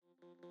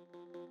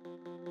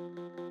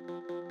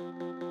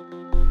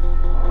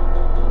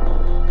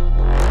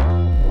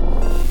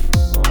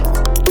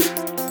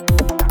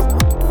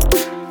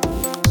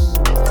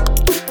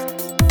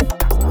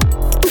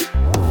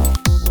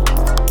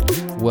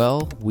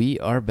we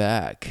are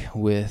back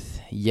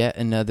with yet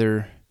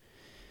another.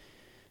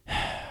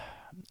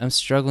 I'm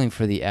struggling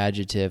for the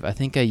adjective. I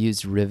think I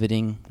used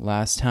riveting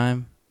last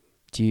time.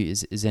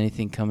 Is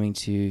anything coming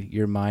to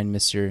your mind,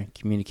 Mr.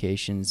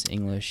 Communications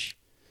English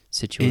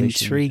situation?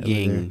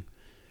 Intriguing,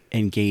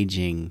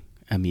 engaging,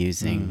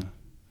 amusing,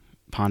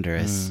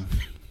 ponderous.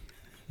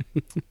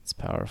 It's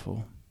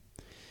powerful.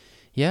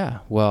 Yeah,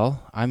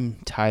 well, I'm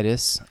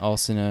Titus,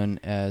 also known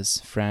as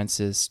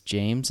Francis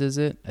James, is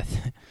it?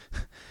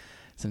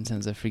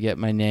 Sometimes I forget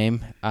my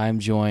name. I'm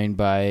joined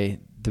by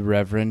the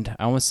Reverend.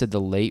 I almost said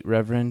the late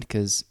Reverend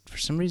because for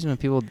some reason when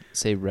people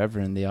say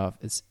Reverend,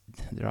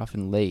 they're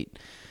often late.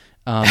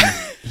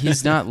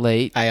 He's not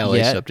late. I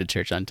always yet. show up to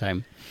church on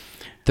time.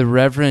 The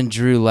Reverend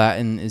Drew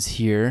Latin is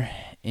here.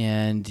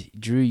 And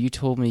Drew, you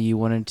told me you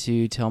wanted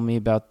to tell me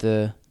about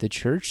the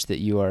church that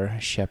you are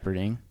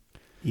shepherding.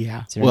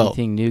 Yeah. Is there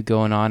anything new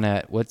going on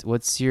at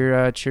what's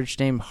your church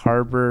name?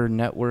 Harbor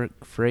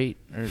Network Freight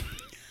or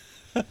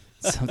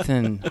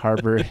something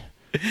harboristic?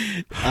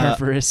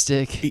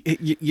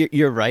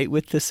 You're right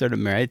with this sort of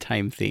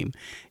maritime theme.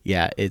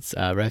 Yeah, it's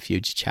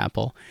Refuge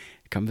Chapel.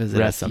 Come visit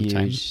us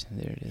sometime.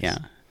 There it is. Yeah.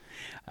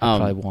 I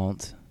probably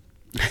won't.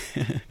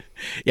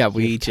 Yeah,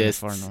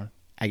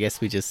 I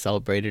guess we just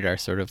celebrated our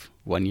sort of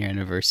 1-year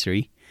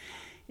anniversary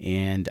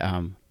and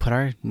put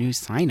our new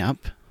sign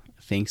up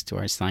thanks to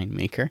our sign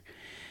maker.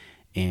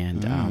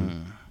 And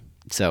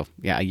so,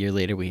 yeah, a year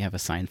later we have a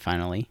sign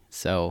finally.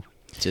 So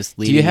just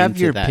leading into that. Do you have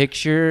your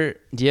picture?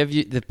 Do you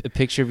have a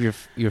picture of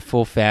your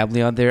full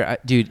family on there?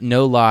 Dude,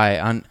 no lie.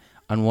 On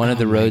one of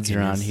the roads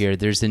around here,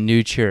 there's a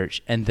new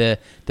church, and the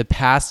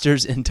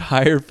pastor's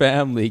entire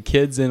family,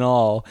 kids and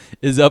all,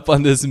 is up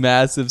on this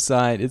massive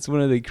sign. It's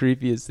one of the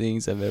creepiest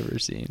things I've ever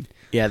seen.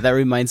 Yeah, that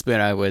reminds me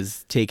when I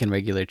was taking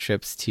regular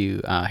trips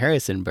to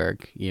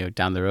Harrisonburg,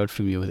 down the road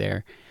from you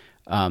there.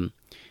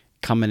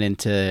 Coming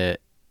into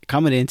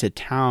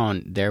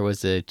town, there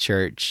was a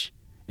church.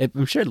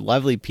 I'm sure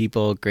lovely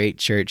people, great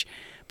church,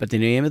 but the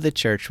name of the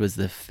church was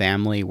the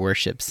Family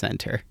Worship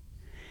Center.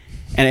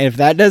 And if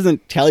that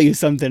doesn't tell you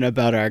something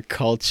about our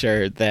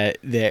culture, that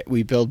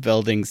we build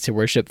buildings to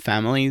worship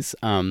families,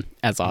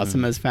 as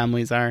awesome as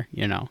families are,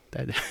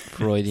 that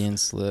Freudian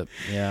slip,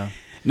 yeah.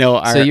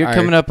 No, so you're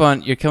coming up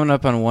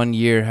on 1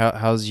 year.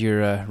 How's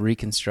your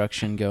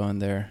reconstruction going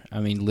there?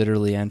 I mean,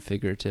 literally and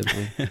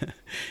figuratively.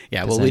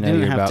 Yeah, well, we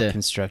didn't have to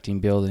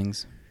constructing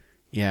buildings.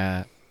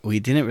 Yeah, we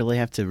didn't really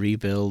have to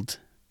rebuild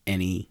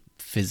any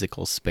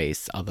physical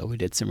space, although we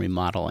did some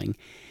remodeling.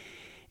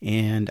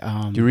 And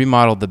you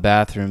remodeled the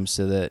bathroom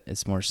so that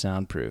it's more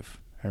soundproof.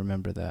 I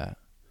remember that.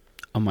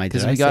 Oh my!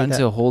 Because we got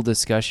into a whole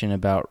discussion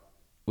about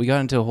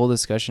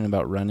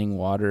running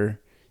water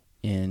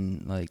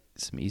in like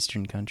some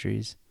Eastern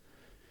countries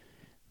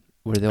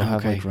where they'll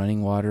have like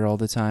running water all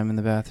the time in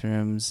the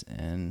bathrooms,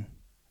 and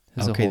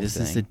this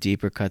is a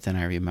deeper cut than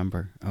I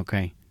remember.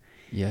 Okay.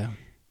 Yeah.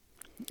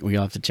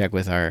 We'll have to check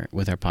with our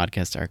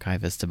podcast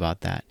archivist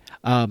about that.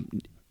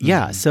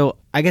 Yeah. So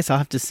I guess I'll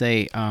have to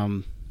say,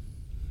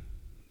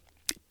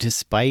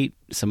 despite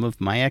some of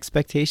my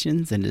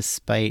expectations and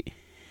despite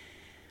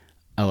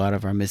a lot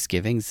of our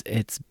misgivings,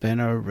 it's been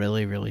a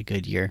really, really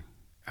good year.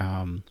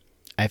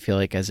 I feel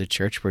like as a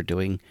church, we're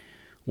doing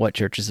what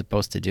church is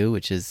supposed to do,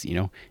 which is,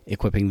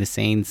 equipping the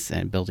saints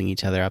and building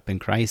each other up in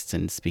Christ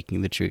and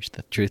speaking the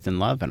truth in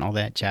love and all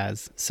that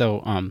jazz.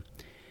 So,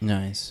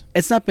 nice.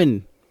 It's not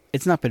been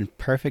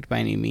perfect by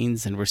any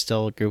means, and we're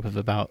still a group of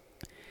about,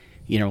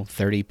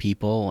 30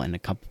 people, and a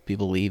couple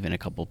people leave and a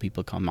couple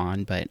people come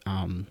on, but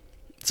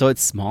so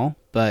it's small.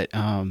 But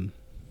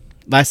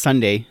last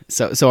Sunday,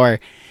 so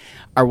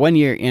our 1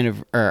 year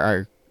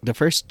the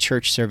first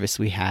church service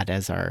we had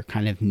as our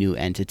kind of new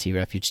entity,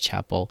 Refuge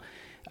Chapel,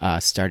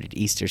 started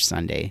Easter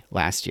Sunday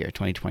last year,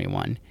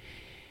 2021.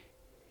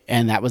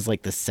 And that was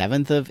like the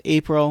 7th of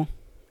April.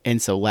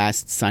 And so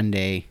last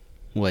Sunday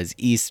was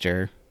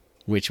Easter,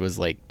 which was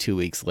like 2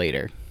 weeks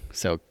later.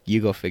 So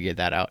you go figure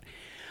that out.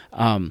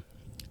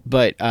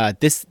 But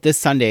this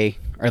Sunday,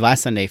 or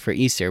last Sunday for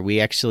Easter, we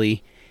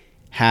actually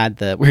had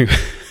we're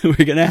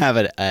going to have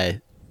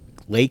a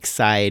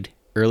lakeside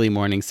early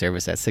morning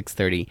service at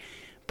 6:30.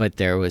 But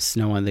there was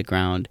snow on the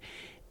ground,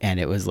 and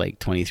it was like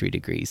 23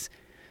 degrees.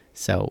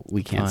 So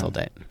we canceled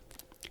it.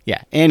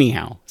 Yeah,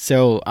 anyhow.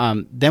 So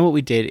then what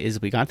we did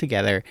is we got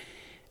together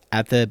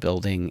at the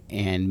building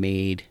and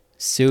made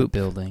soup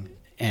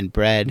and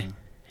bread,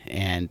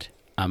 and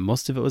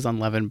most of it was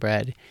unleavened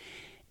bread,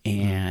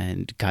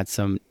 and got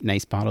some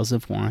nice bottles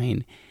of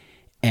wine,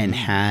 and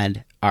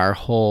had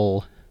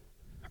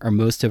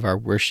most of our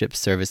worship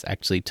service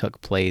actually took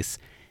place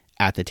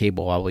at the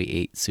table while we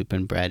ate soup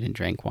and bread and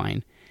drank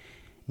wine.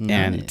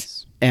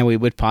 Nice. And we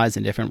would pause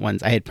in different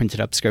ones. I had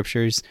printed up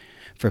scriptures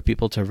for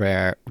people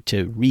to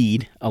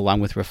read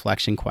along with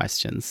reflection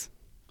questions.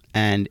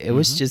 And it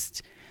was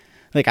just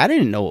like, I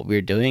didn't know what we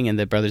were doing. And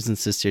the brothers and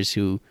sisters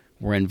who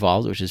were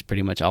involved, which is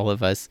pretty much all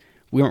of us,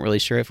 we weren't really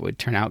sure if it would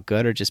turn out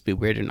good or just be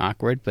weird and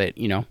awkward. But,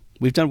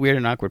 we've done weird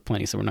and awkward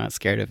plenty, so we're not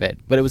scared of it.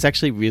 But it was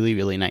actually really,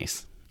 really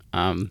nice.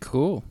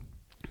 Cool.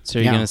 So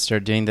you're going to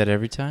start doing that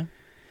every time?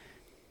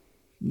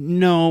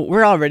 No,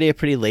 we're already a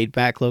pretty laid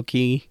back, low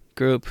key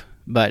group,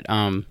 but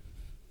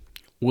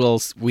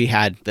we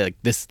had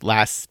this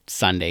last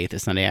Sunday, the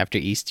Sunday after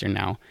Easter.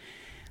 Now,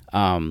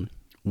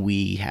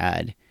 we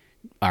had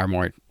our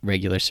more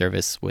regular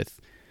service with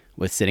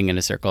sitting in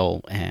a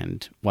circle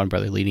and one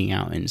brother leading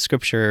out in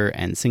scripture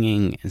and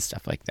singing and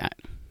stuff like that.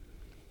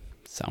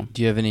 So,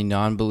 Do you have any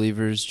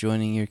non-believers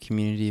joining your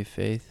community of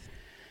faith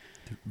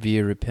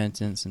via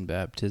repentance and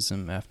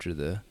baptism after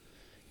the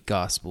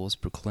gospel is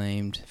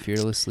proclaimed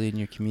fearlessly in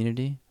your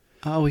community?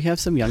 we have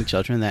some young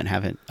children that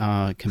haven't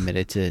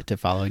committed to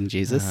following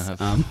Jesus.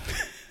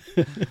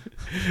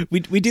 We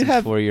do Some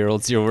have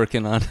 4-year-olds you're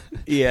working on.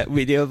 Yeah,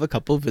 we do have a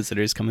couple of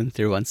visitors coming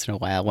through once in a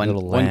while. One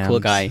cool lambs.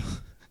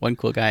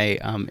 guy,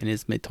 in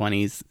his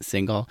mid-20s,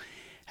 single,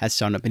 has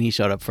shown up, and he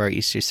showed up for our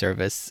Easter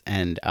service,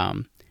 and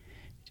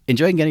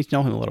enjoying getting to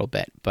know him a little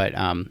bit, but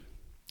don't know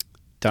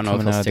if Coming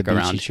he'll out of stick the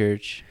Beachy around.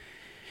 church.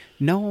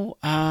 No,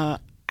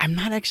 I'm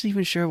not actually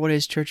even sure what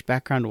his church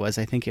background was.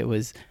 I think it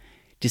was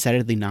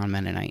decidedly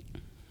non-Mennonite.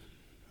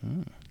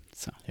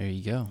 So There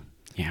you go.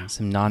 yeah,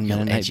 Some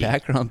non-Mennonite edgy.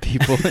 background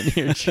people in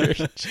your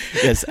church.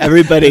 yes,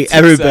 everybody That's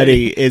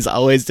everybody is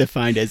always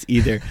defined as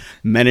either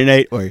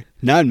Mennonite or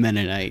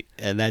non-Mennonite,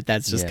 and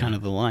that's just Yeah. kind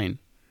of the line.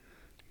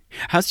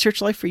 How's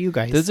church life for you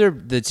guys? Those are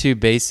the two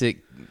basic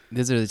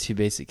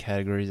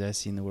categories I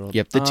see in the world.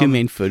 Yep, the two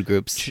main food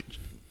groups.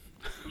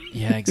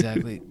 Yeah,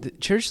 exactly. The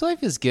church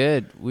life is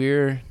good.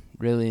 We're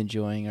really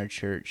enjoying our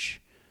church.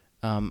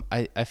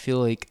 I feel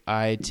like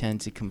I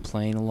tend to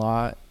complain a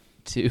lot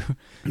to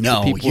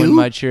No, people you? in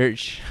my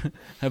church.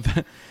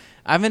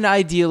 I'm an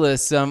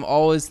idealist, so I'm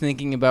always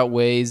thinking about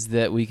ways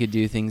that we could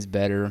do things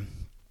better.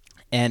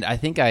 And I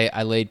think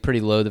I laid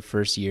pretty low the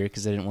first year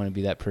because I didn't want to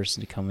be that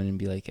person to come in and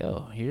be like,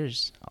 oh,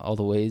 here's all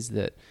the ways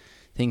that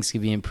things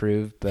could be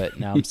improved. But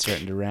now I'm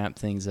starting to ramp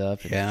things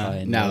up and Yeah, try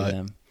and now- know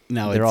them.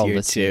 Now They're it's all year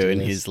listening 2, to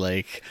and this. he's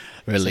like,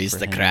 release for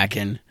the him.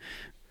 Kraken.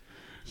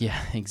 Yeah,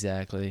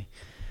 exactly.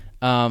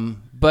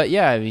 But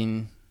yeah, I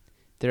mean,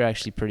 they're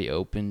actually pretty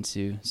open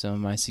to some of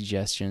my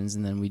suggestions,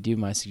 and then we do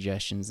my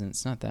suggestions, and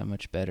it's not that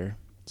much better.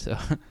 So,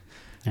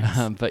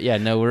 Nice. but yeah,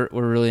 no, we're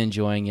really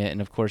enjoying it,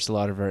 and of course, a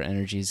lot of our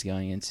energy is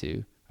going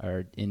into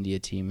our India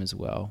team as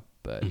well.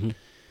 But Mhm.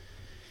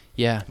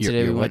 yeah, Your-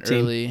 today your we what went team?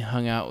 early,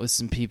 hung out with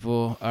some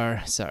people.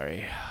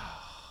 Sorry,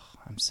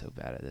 I'm so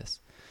bad at this.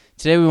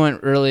 Today we went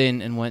early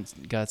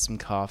and got some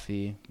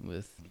coffee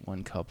with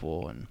one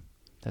couple, and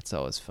that's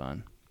always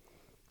fun.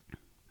 You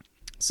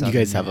guys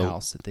Something in have the a-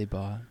 house that they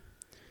bought.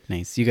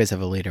 Nice. You guys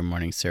have a later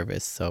morning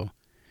service, so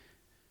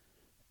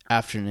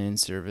Afternoon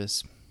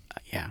service.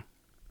 yeah.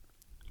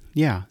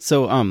 Yeah.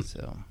 So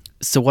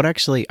So what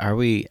actually are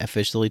we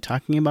officially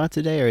talking about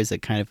today, or is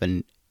it kind of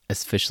an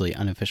officially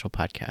unofficial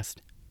podcast?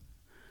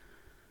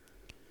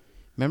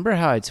 remember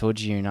how I told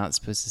you you're not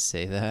supposed to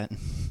say that?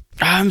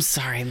 I'm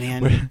sorry,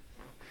 man.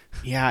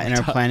 Yeah, in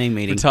our planning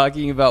We're meeting.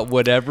 talking about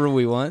whatever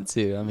we want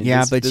to. I mean,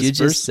 Yeah, this, but this you first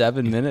just-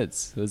 7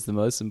 minutes was the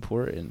most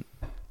important.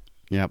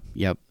 Yep.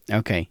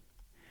 Okay.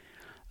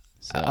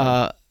 So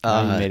now you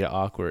Uh, made it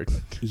awkward.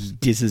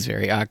 this is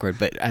very awkward,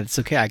 but it's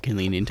okay. I can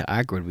lean into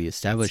awkward. We It's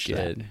established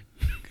that. good.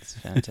 It's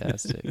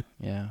fantastic.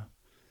 Yeah.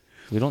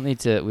 We don't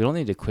need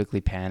to quickly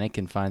panic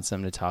and find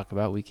something to talk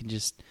about. We can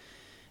just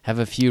have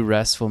a few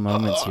restful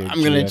moments here.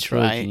 I'm gonna Drew.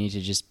 I feel like try. you need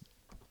to just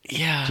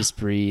Yeah.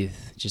 breathe.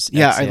 Just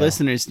Yeah, exhale. our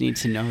listeners need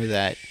to know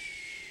that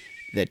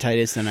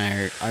Titus and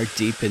I are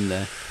deep in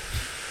the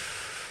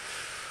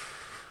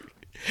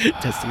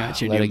testing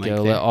out your Let new it mic go.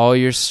 there. Let all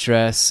your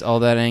stress, all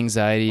that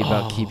anxiety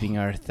about Oh. keeping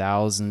our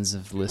thousands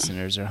of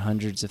listeners or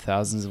hundreds of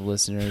thousands of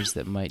listeners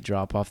that might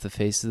drop off the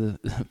face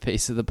of the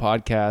face of the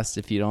podcast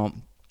if you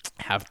don't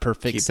have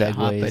perfect Keep it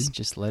hopping. segues.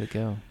 Just let it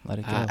go. Let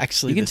it go.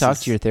 Actually, you can this talk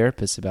is- to your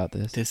therapist about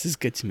this. This is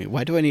good to me.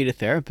 Why do I need a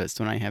therapist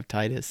when I have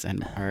Titus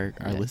and our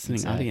Yeah, listening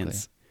exactly.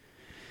 audience?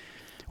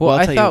 Well, I'll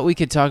I tell thought you- we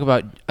could talk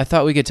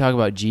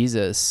about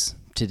Jesus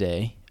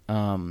today.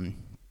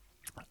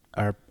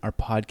 Our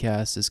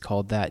podcast is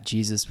called That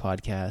Jesus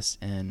Podcast,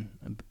 and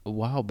a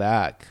while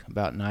back,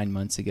 about 9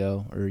 months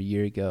ago or a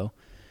year ago,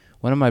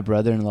 one of my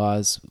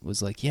brother-in-laws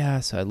was like, "Yeah,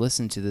 so I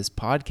listened to this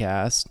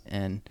podcast,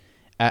 and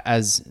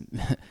as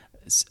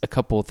a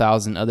couple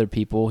thousand other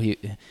people,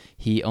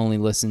 he only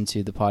listened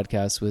to the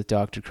podcast with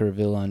Dr.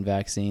 Kerrville on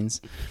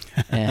vaccines,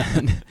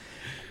 and."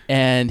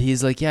 And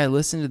he's like, yeah, I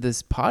listened to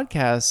this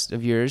podcast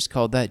of yours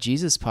called That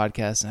Jesus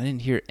Podcast, and I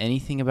didn't hear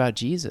anything about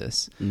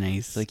Jesus.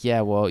 Nice. It's like,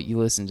 yeah, well, you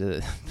listened to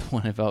the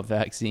one about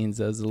vaccines.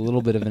 That was a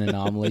little bit of an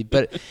anomaly.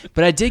 But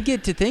I did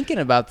get to thinking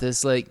about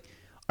this. Like,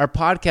 our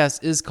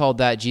podcast is called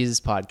That Jesus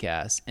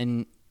Podcast.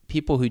 And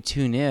people who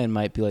tune in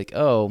might be like,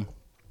 oh,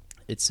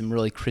 it's some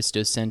really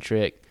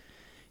Christocentric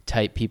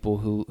type people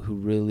who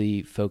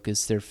really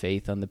focus their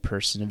faith on the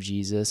person of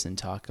Jesus and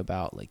talk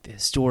about, like, the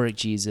historic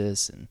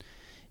Jesus and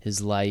his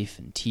life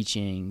and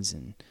teachings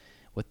and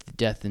what the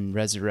death and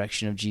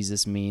resurrection of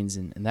Jesus means.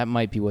 And that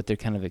might be what they're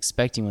kind of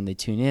expecting when they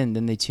tune in.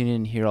 Then they tune in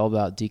and hear all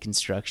about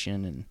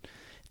deconstruction and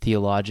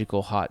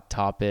theological hot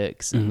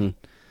topics and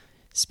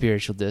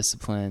spiritual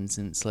disciplines.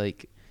 And it's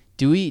like,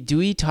 do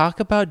we talk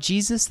about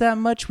Jesus that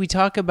much? We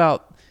talk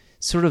about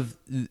sort of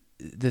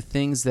the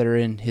things that are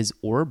in his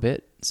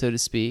orbit, so to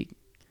speak,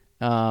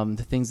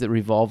 the things that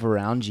revolve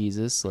around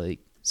Jesus, like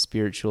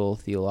spiritual,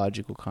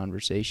 theological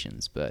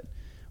conversations. But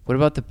what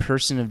about the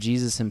person of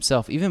Jesus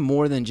himself? Even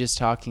more than just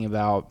talking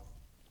about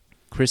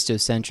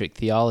Christocentric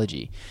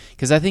theology,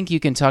 because I think you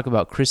can talk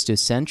about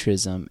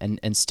Christocentrism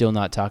and still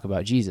not talk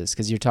about Jesus,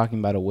 because you're talking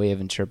about a way of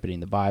interpreting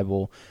the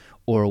Bible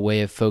or a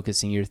way of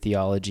focusing your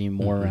theology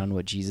more around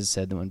what Jesus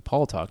said than when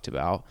Paul talked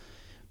about.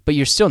 But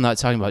you're still not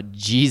talking about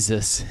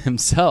Jesus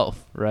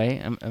himself,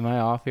 right? Am I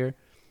off here?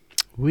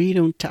 We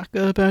don't talk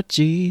about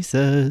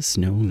Jesus.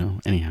 No.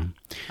 Anyhow.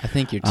 I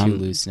think you're too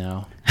loose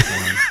now.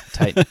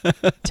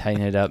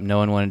 Tighten it up. No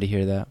one wanted to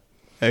hear that.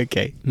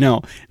 Okay.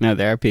 No,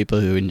 there are people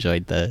who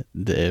enjoyed the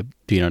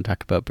We Don't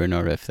Talk About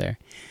Bruno riff there.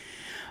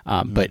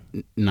 But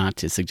not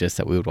to suggest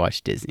that we would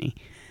watch Disney.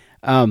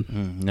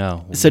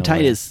 No. So no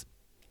Titus,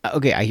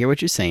 okay, I hear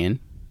what you're saying.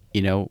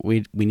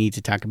 We need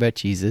to talk about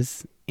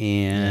Jesus,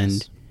 and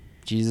yes.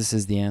 Jesus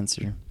is the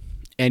answer.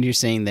 And you're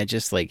saying that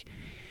just like,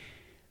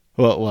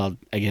 well,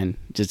 again,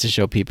 just to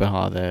show people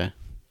how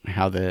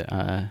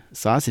the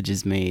sausage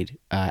is made,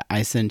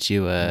 I sent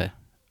you a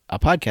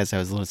podcast I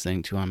was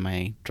listening to on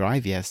my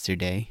drive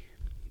yesterday,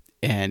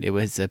 and it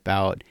was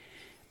about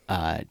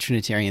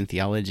Trinitarian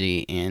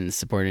theology and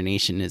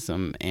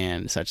subordinationism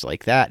and such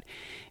like that,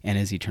 and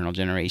his eternal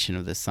generation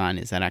of the Son.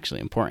 Is that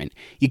actually important?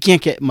 You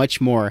can't get much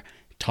more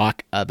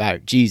talk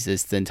about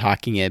Jesus than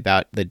talking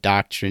about the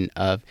doctrine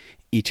of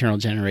eternal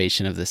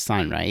generation of the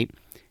Son, right?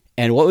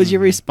 And what was your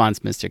response,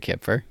 Mr.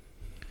 Kipfer?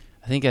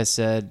 I think I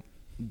said,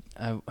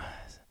 I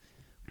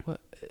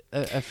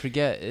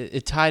forget.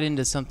 It tied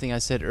into something I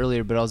said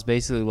earlier, but I was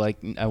basically like,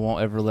 I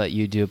won't ever let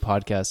you do a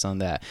podcast on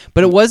that.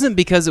 But it wasn't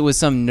because it was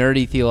some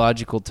nerdy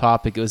theological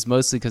topic. It was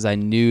mostly because I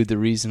knew the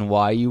reason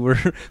why you were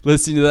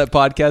listening to that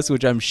podcast,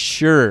 which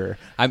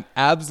I'm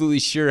absolutely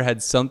sure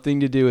had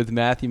something to do with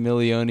Matthew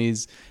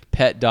Milioni's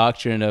pet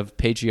doctrine of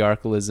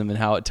patriarchalism and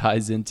how it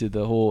ties into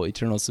the whole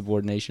eternal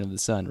subordination of the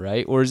Son,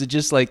 right? Or is it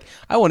just like,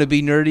 I want to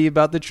be nerdy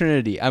about the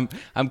Trinity? I'm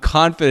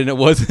confident it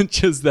wasn't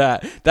just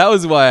that. That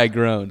was why I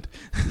groaned.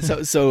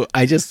 So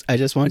I just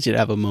want you to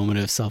have a moment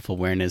of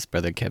self-awareness,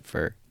 Brother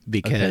Kipfer,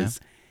 because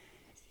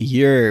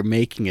you're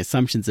making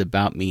assumptions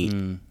about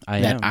me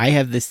I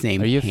have the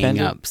same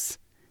hang-ups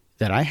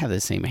that I have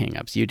the same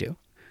hang-ups you do.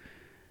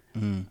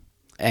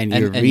 And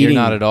you're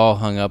not at all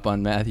hung up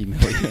on Matthew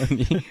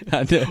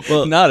Milioni.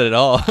 Well, not at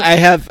all.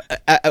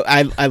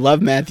 I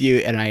love Matthew,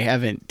 and I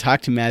haven't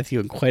talked to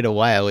Matthew in quite a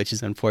while, which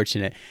is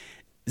unfortunate.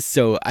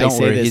 So Don't I say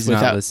worry, this he's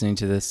without not listening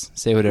to this.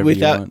 Say whatever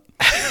you want.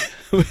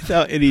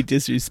 Without any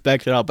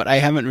disrespect at all, but I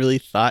haven't really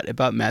thought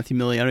about Matthew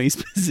Milioni's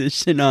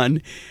position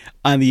on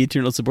the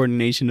eternal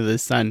subordination of the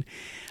Son.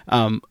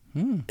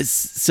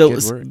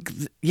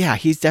 Yeah,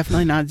 he's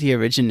definitely not the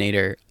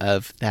originator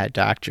of that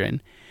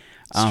doctrine.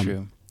 It's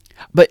true.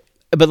 But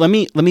let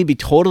me be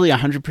totally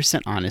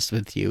 100% honest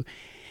with you.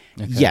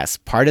 Okay. Yes,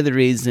 part of the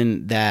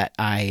reason that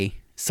I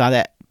saw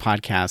that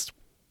podcast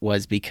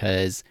was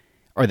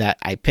that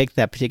I picked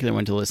that particular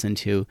one to listen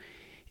to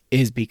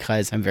is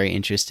because I'm very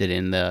interested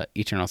in the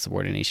eternal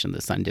subordination of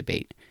the Son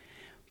debate.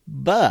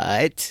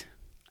 But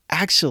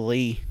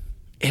actually,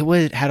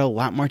 it had a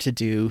lot more to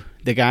do.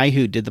 The guy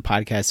who did the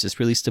podcast just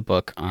released a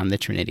book on the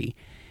Trinity,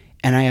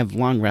 and I have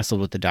long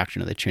wrestled with the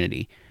doctrine of the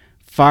Trinity,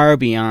 far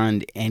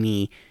beyond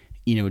any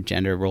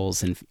gender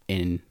roles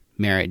in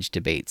marriage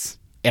debates.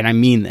 And I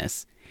mean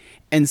this.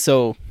 And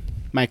so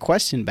my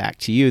question back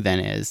to you then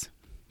is,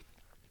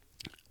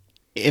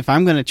 if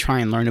I'm going to try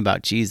and learn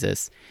about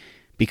Jesus,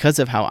 because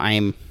of how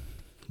I'm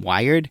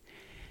wired,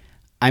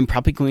 I'm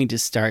probably going to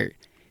start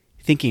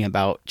thinking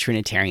about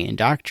Trinitarian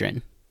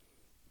doctrine.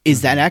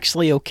 Is that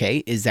actually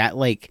okay? Is that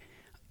like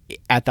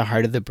at the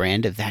heart of the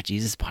brand of That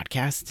Jesus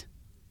Podcast?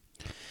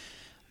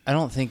 I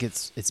don't think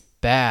it's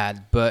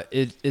bad, but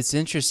it's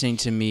interesting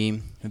to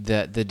me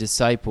that the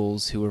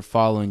disciples who were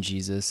following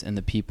Jesus and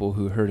the people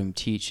who heard him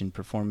teach and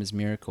perform his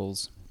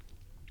miracles,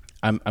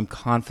 I'm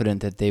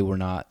confident that they were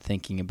not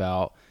thinking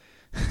about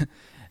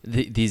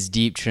these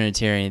deep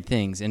Trinitarian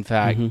things. In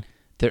fact,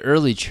 the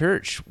early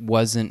church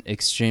wasn't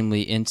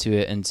extremely into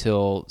it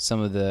until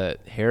some of the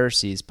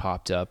heresies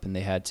popped up, and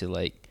they had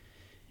to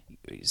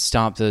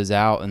stomp those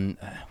out. And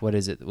what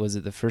is it? Was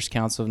it the First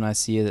Council of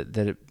Nicaea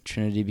that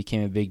Trinity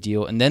became a big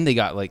deal? And then they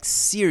got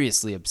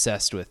seriously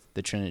obsessed with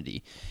the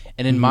Trinity.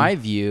 And in my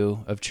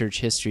view of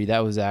church history,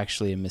 that was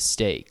actually a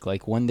mistake.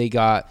 When they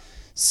got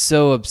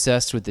so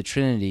obsessed with the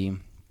Trinity,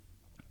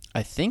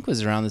 I think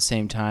was around the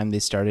same time they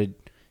started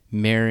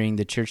marrying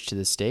the church to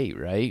the state,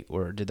 right?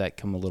 Or did that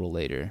come a little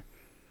later?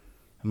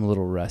 I'm a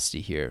little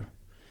rusty here.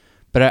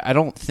 But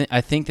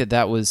I think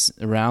that was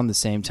around the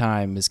same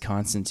time as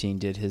Constantine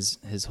did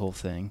his whole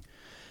thing.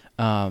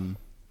 In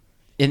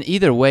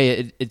either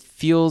way, it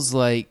feels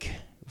like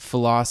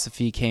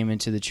philosophy came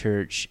into the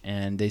church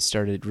and they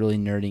started really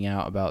nerding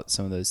out about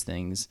some of those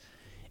things.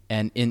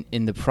 And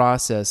in the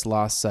process,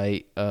 lost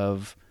sight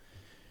of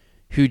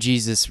who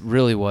Jesus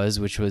really was,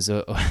 which was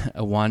a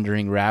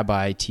wandering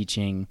rabbi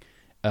teaching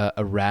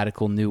a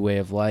radical new way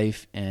of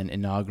life and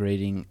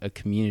inaugurating a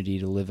community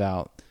to live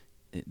out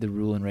the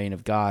rule and reign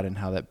of God, and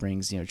how that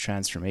brings,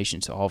 transformation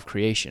to all of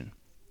creation.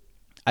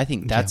 I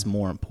think that's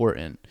more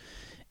important.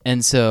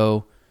 And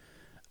so,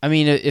 I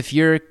mean, if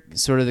you're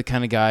sort of the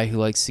kind of guy who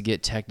likes to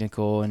get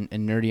technical and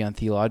nerdy on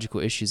theological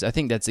issues, I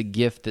think that's a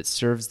gift that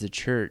serves the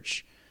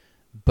church.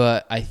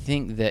 But I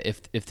think that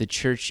if the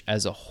church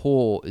as a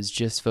whole is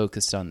just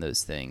focused on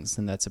those things,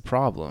 then that's a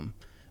problem.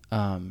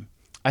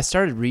 I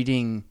started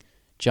reading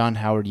John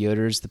Howard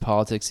Yoder's The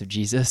Politics of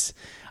Jesus.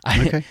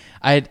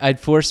 I'd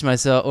forced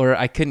myself, or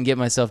I couldn't get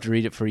myself to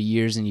read it for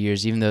years and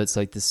years, even though it's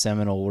like the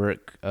seminal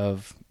work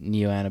of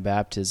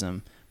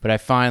neo-Anabaptism. But I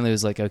finally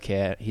was like,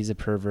 okay, he's a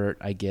pervert.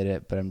 I get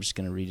it, but I'm just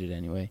going to read it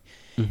anyway.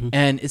 Mm-hmm.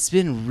 And it's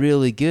been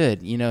really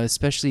good,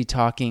 especially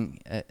talking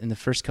in the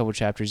first couple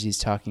chapters, he's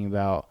talking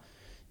about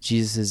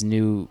Jesus'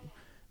 new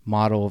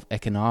model of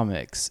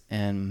economics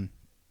and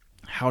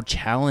how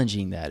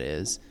challenging that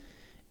is.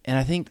 And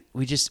I think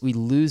we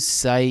lose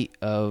sight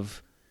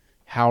of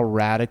how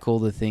radical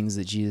the things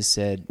that Jesus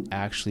said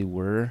actually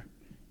were,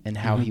 and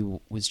how he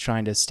was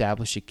trying to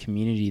establish a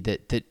community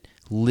that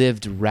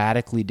lived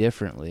radically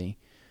differently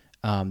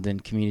than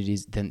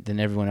communities than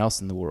everyone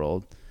else in the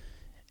world,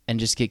 and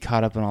just get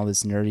caught up in all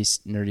this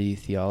nerdy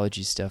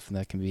theology stuff, and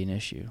that can be an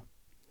issue.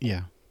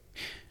 Yeah.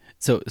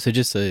 So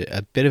just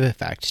a bit of a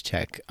fact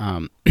check.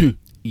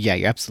 Yeah,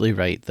 you're absolutely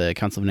right. The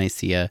Council of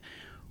Nicaea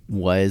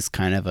was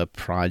kind of a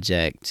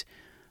project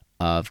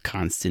of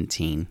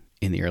Constantine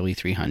in the early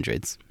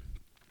 300s.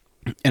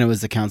 And it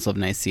was the Council of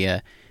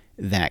Nicaea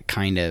that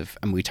kind of,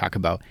 and we talk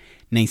about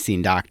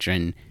Nicene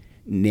doctrine,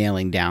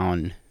 nailing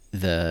down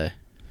the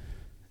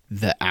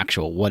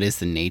actual, what is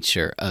the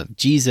nature of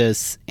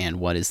Jesus and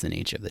what is the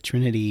nature of the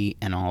Trinity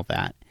and all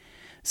that.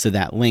 So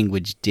that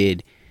language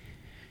did,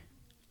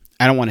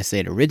 I don't want to say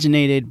it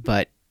originated,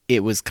 but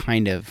it was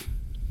kind of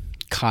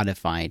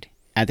codified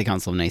at the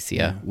Council of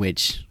Nicaea,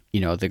 which,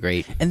 the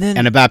great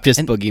Anabaptist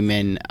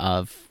boogeyman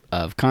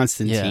of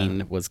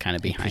Constantine was kind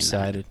of behind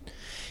that.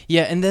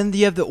 Yeah, and then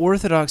you have the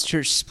Orthodox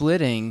Church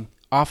splitting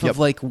off of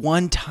like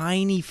one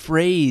tiny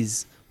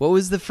phrase. What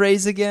was the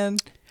phrase again?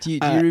 Do you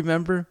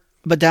remember?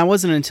 But that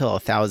wasn't until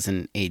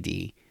 1000 AD.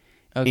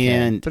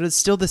 Okay, but it's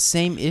still the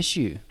same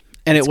issue.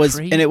 And it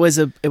was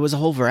a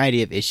whole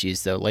variety of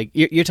issues though. Like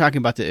you're talking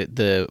about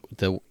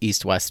the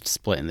East-West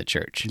split in the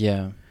church.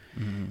 Yeah.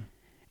 Mm-hmm.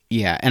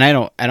 Yeah, and I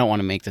don't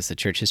want to make this a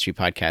church history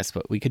podcast,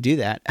 but we could do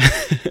that.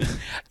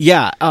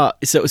 Yeah.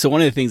 So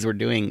one of the things we're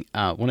doing,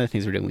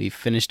 we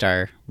finished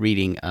our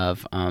reading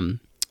of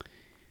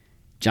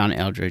John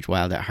Eldridge,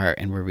 Wild at Heart,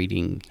 and we're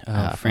reading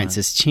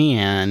Francis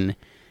Chan.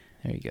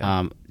 There you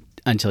go.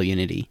 Until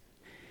Unity.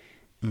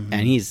 Mm-hmm.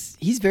 And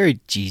he's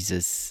very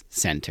Jesus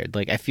centered.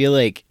 Like I feel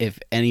like if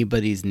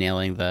anybody's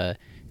nailing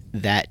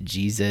that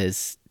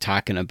Jesus,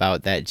 talking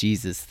about that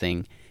Jesus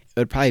thing, it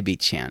would probably be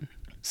Chan.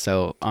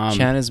 So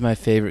Chan is my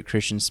favorite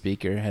Christian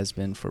speaker, has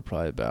been for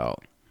probably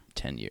about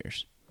 10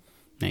 years.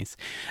 Nice.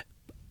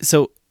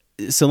 So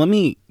let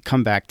me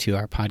come back to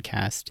our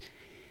podcast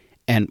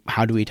and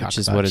how do we talk about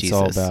Jesus? Which is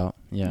what it's all about.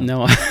 Yeah.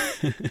 No.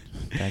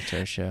 Back to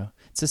our show.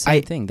 It's the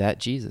same thing, that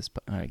Jesus.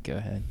 All right, go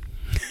ahead.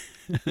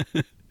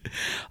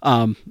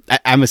 I'm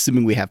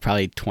assuming we have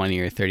probably 20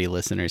 or 30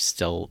 listeners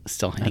still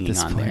hanging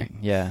on there.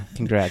 Yeah.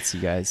 Congrats,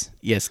 you guys.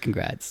 Yes,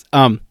 congrats.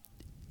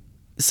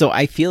 So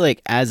I feel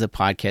like as a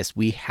podcast,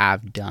 we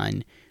have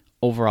done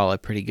overall a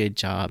pretty good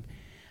job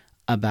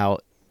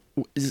about,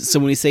 so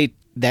when we say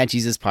that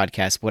Jesus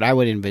podcast, what I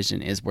would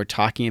envision is we're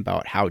talking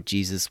about how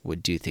Jesus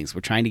would do things.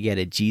 We're trying to get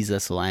a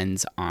Jesus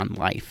lens on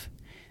life.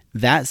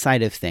 That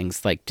side of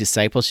things, like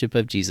discipleship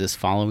of Jesus,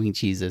 following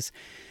Jesus,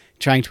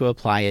 trying to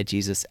apply a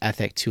Jesus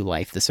ethic to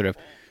life, the sort of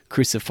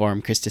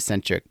cruciform,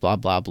 Christocentric, blah,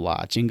 blah,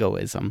 blah,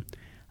 jingoism.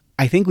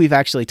 I think we've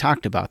actually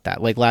talked about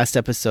that. Like last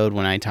episode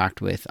when I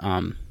talked with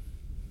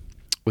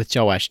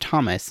Joash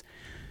Thomas,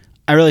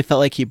 I really felt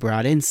like he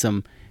brought in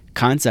some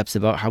concepts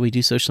about how we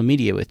do social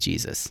media with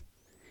Jesus.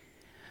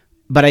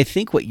 But I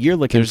think what you're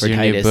looking for, your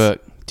Titus, new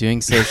book,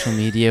 Doing Social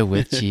Media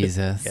with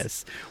Jesus.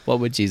 Yes. What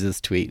would Jesus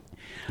tweet?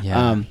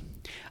 Yeah.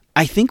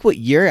 I think what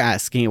you're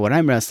asking, what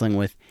I'm wrestling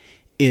with,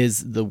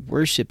 is the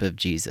worship of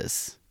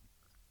Jesus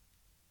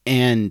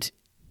and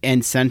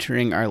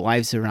centering our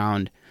lives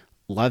around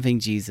loving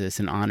Jesus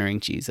and honoring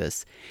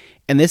Jesus.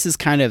 And this is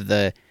kind of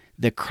the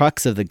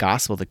crux of the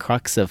gospel, the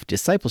crux of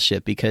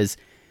discipleship, because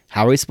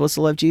how are we supposed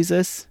to love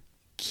Jesus?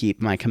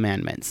 Keep my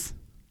commandments.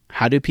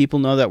 How do people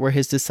know that we're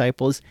his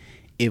disciples?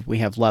 If we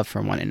have love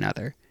for one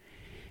another.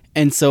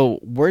 And so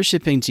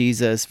worshiping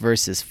Jesus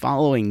versus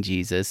following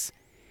Jesus,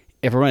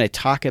 if we're going to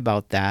talk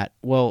about that,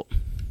 well,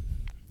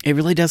 it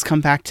really does come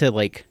back to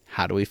like,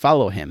 how do we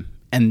follow him?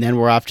 And then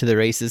we're off to the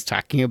races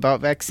talking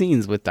about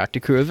vaccines with Dr.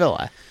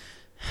 Cruavilla.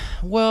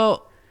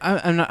 Well,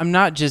 I'm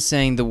not just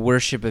saying the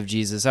worship of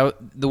Jesus.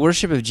 The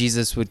worship of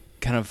Jesus would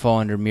kind of fall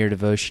under mere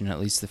devotion, at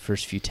least the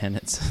first few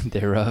tenets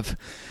thereof.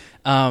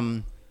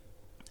 I'm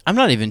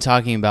not even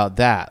talking about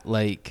that.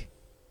 Like,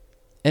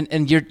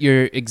 and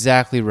you're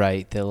exactly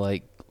right that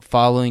like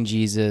following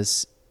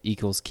Jesus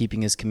equals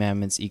keeping his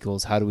commandments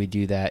equals how do we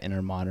do that in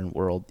our modern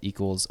world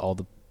equals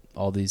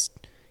all these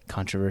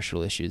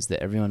controversial issues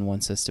that everyone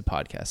wants us to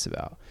podcast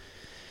about.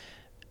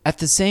 At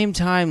the same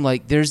time,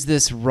 like, there's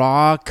this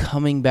raw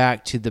coming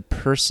back to the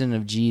person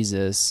of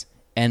Jesus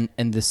and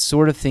the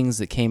sort of things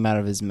that came out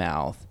of his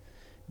mouth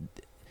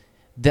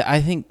that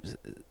I think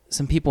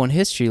some people in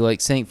history,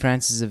 like St.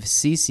 Francis of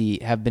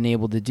Assisi, have been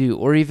able to do.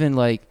 Or even,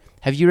 like,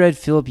 have you read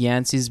Philip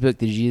Yancey's book,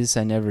 The Jesus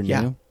I Never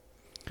Knew?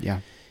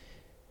 Yeah.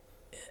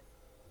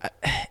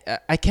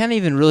 I can't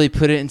even really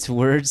put it into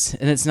words,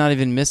 and it's not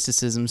even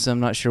mysticism, so I'm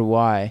not sure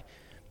why.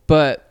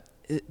 But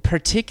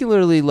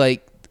particularly,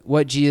 like,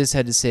 what Jesus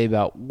had to say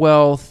about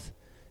wealth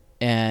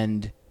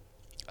and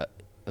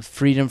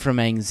freedom from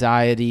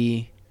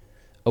anxiety,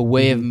 a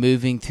way of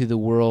moving through the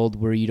world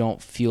where you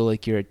don't feel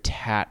like you're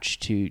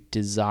attached to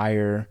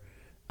desire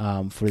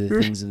for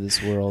the things of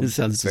this world. This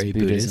sounds very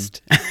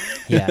Buddhist.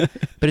 Yeah,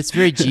 but it's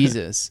very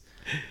Jesus.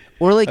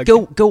 Or like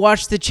go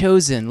watch The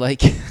Chosen.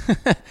 Like, who's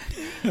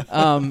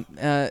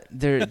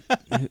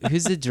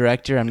the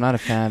director? I'm not a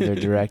fan of their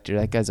director.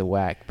 That guy's a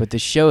whack. But the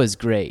show is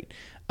great.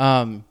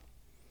 I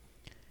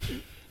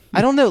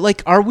don't know.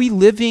 Like, are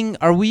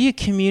we a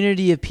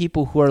community of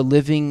people who are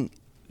living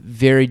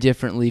very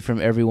differently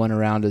from everyone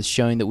around us,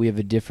 showing that we have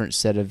a different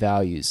set of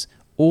values?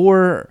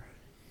 Or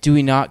do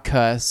we not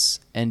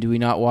cuss and do we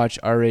not watch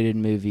R-rated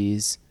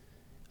movies?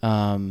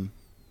 And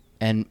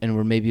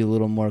we're maybe a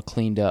little more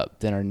cleaned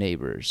up than our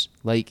neighbors.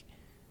 Like,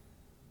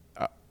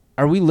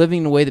 are we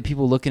living in a way that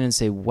people look in and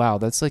say, wow,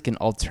 that's like an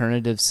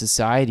alternative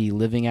society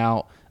living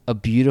out a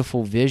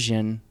beautiful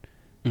vision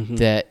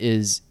that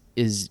is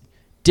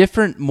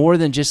different more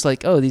than just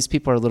like, oh, these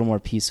people are a little more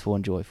peaceful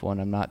and joyful, and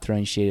I'm not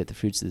throwing shade at the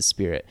fruits of the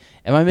Spirit.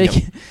 Am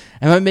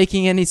I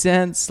making any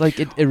sense? Like,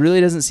 it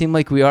really doesn't seem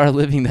like we are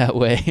living that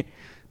way.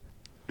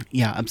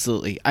 Yeah,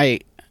 absolutely.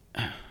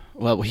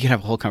 Well, we could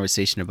have a whole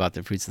conversation about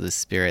the fruits of the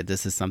Spirit.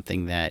 This is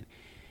something that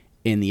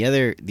in the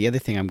other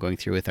thing I'm going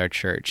through with our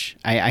church,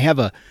 I have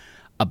a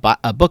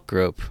book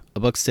group,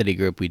 a book study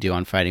group we do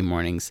on Friday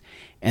mornings.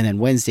 And then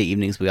Wednesday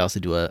evenings, we also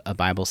do a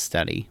Bible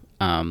study.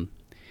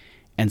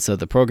 And so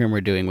the program we're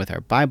doing with our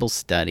Bible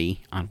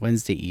study on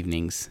Wednesday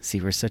evenings, see,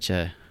 we're such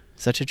a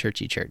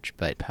churchy church,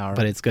 but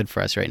it's good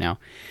for us right now.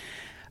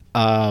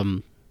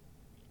 One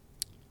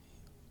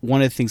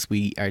of the things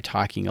we are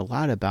talking a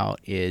lot about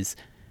is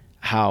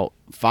how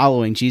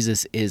following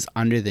Jesus is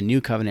under the new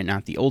covenant,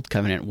 not the old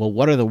covenant. Well,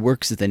 what are the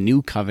works of the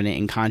new covenant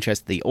in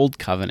contrast to the old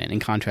covenant, in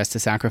contrast to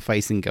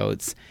sacrificing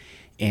goats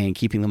and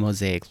keeping the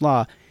Mosaic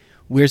law?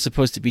 We're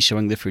supposed to be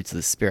showing the fruits of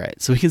the Spirit.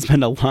 So we can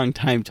spend a long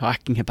time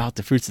talking about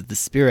the fruits of the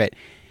Spirit.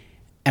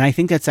 And I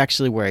think that's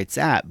actually where it's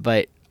at.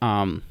 But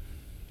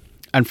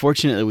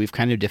unfortunately, we've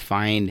kind of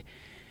defined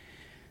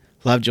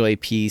love, joy,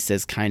 peace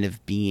as kind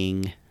of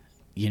being,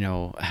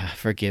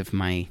 forgive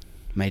my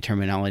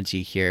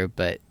terminology here,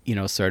 but,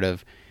 sort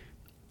of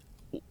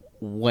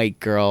white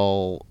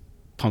girl,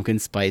 pumpkin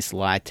spice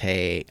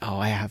latte. Oh,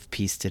 I have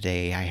peace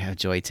today. I have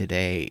joy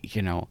today,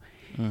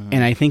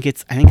 And I think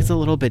it's a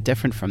little bit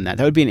different from that.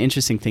 That would be an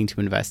interesting thing to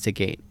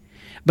investigate.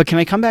 But can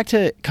I come back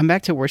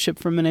to worship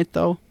for a minute,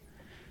 though?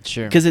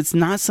 Sure. Because it's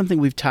not something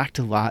we've talked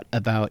a lot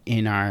about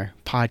in our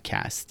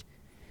podcast,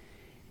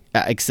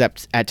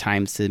 except at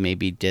times to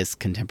maybe diss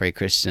contemporary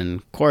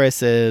Christian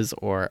choruses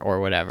or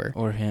whatever.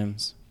 Or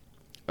hymns.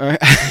 Or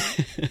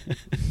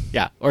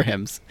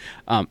hymns.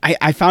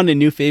 I found a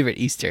new favorite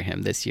Easter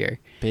hymn this year.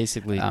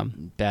 Basically,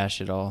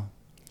 bash it all.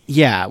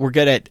 Yeah, we're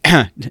good at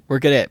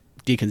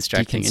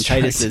deconstructing. And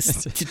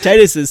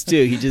Titus is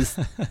too. He just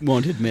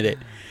won't admit it.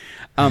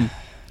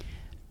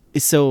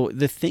 So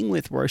the thing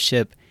with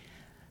worship,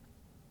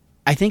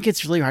 I think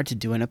it's really hard to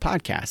do in a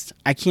podcast.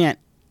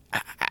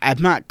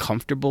 I'm not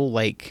comfortable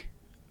like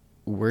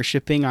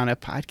worshiping on a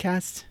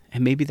podcast,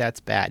 and maybe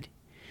that's bad.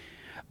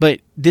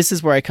 But this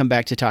is where I come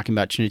back to talking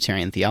about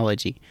Trinitarian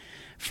theology.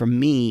 For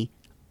me,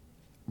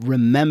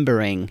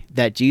 remembering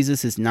that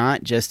Jesus is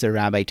not just a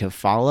rabbi to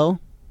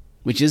follow,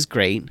 which is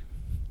great,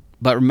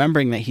 but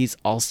remembering that he's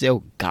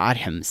also God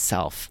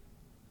himself.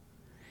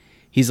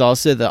 He's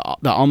also the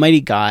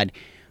Almighty God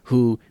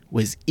who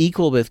was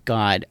equal with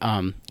God,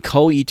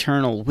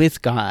 co-eternal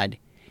with God,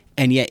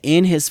 and yet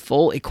in his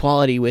full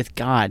equality with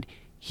God,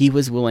 he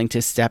was willing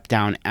to step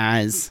down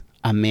as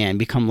a man,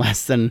 become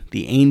less than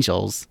the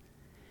angels,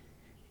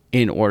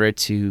 in order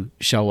to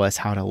show us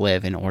how to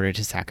live, in order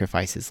to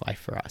sacrifice his life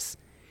for us.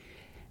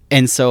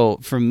 And so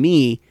for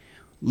me,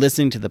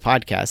 listening to the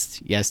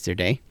podcast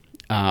yesterday,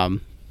 I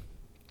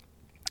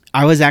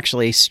was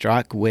actually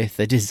struck with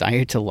a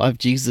desire to love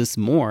Jesus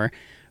more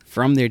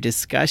from their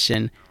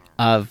discussion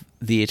of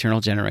the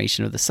eternal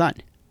generation of the Son,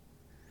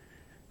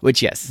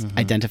 which, yes,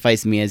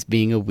 identifies me as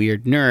being a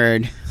weird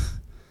nerd,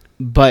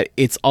 but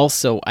it's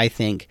also, I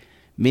think,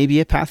 maybe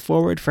a path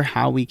forward for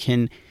how we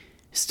can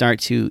start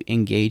to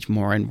engage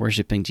more in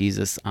worshiping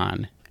Jesus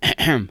on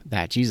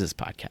that Jesus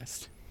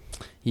podcast.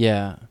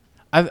 Yeah.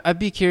 I'd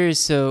be curious,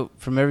 so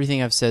from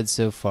everything I've said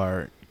so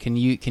far, can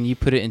you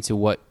put it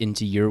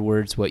into your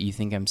words what you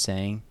think I'm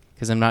saying?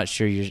 Because I'm not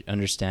sure you're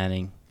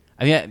understanding.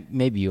 I mean,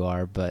 maybe you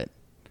are, but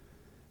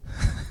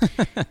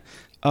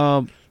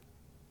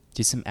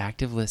Do some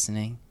active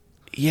listening.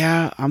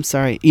 Yeah, I'm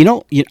sorry.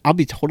 I'll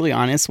be totally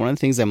honest. One of the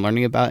things I'm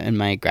learning about in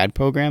my grad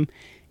program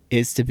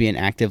is to be an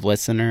active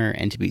listener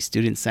and to be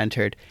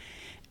student-centered.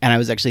 And I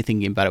was actually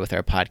thinking about it with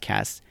our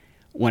podcast.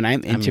 When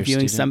I'm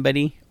interviewing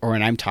somebody or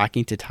when I'm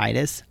talking to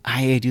Titus,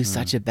 I do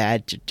such a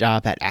bad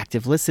job at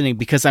active listening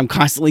because I'm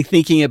constantly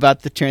thinking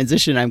about the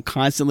transition. I'm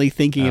constantly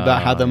thinking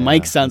about how the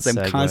mic sounds. I'm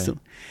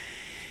constantly...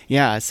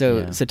 Yeah,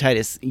 so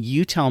Titus,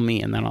 you tell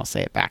me and then I'll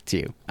say it back to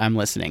you. I'm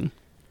listening.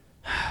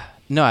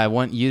 No, I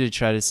want you to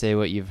try to say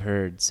what you've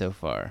heard so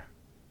far.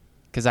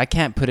 Because I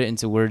can't put it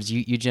into words.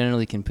 You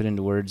generally can put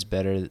into words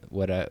better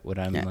what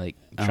I'm like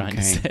trying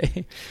to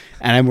say.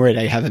 And I'm worried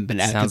I haven't been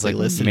actively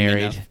listening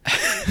married.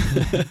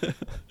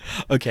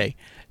 Okay,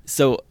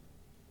 so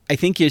I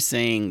think you're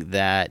saying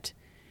that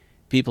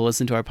people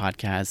listen to our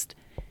podcast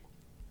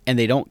and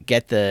they don't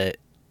get the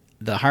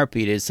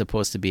heartbeat is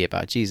supposed to be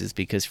about Jesus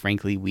because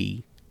frankly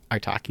we are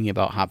talking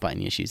about hot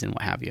button issues and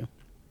what have you.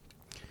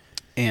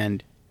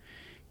 And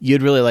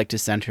you'd really like to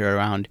center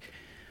around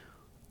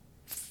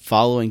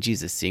following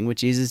Jesus, seeing what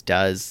Jesus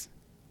does,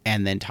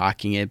 and then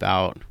talking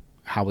about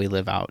how we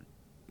live out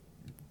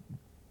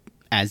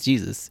as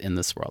Jesus in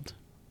this world.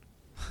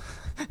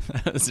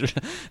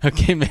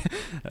 Okay, man.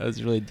 That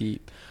was really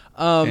deep.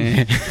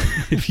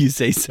 If you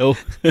say so.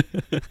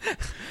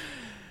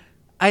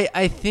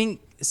 I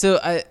think so.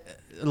 A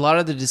lot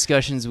of the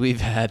discussions we've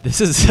had, this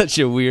is such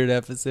a weird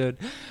episode.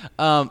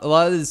 A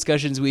lot of the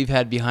discussions we've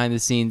had behind the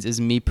scenes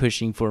is me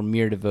pushing for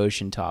mere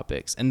devotion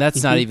topics. And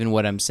that's not even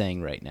what I'm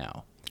saying right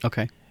now.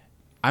 Okay.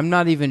 I'm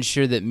not even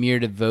sure that mere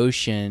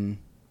devotion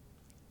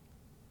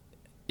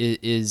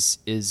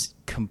is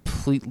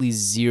completely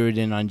zeroed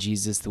in on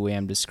Jesus the way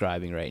I'm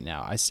describing right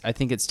now. I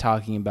think it's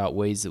talking about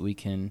ways that we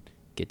can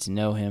get to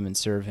know him and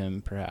serve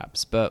him,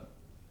 perhaps. But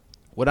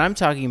what I'm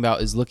talking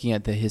about is looking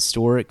at the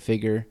historic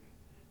figure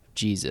of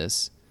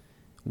Jesus,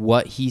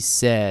 what he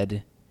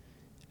said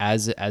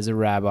as a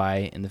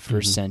rabbi in the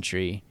first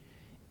century,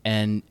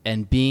 and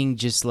being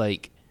just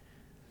like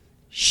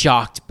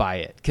shocked by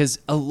it, because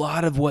a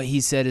lot of what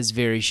he said is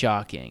very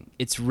shocking.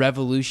 It's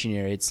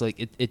revolutionary. It's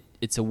like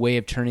it's a way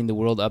of turning the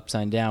world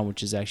upside down,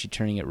 which is actually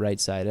turning it right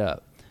side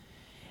up.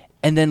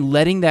 And then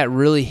letting that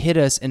really hit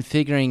us and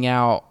figuring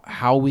out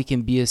how we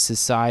can be a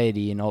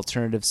society, an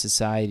alternative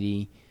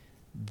society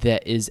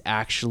that is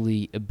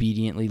actually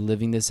obediently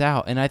living this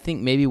out. And I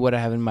think maybe what I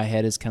have in my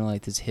head is kind of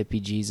like this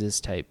hippie Jesus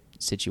type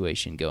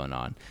situation going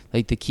on,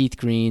 like the Keith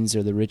Greens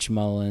or the Rich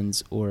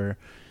Mullins or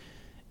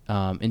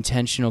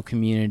intentional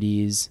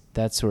communities,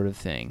 that sort of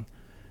thing.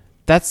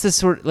 That's the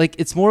sort, like,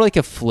 it's more like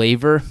a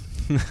flavor.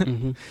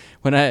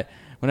 When I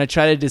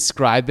try to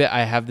describe it,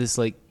 I have this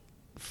like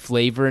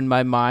flavor in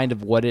my mind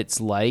of what it's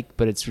like,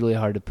 but it's really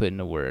hard to put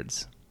into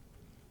words.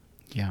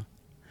 Yeah.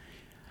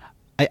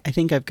 I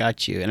think I've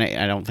got you, and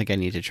I don't think I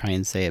need to try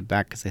and say it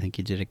back because I think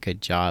you did a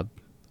good job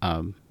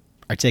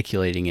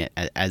articulating it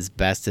as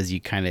best as you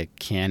kind of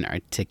can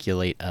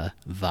articulate a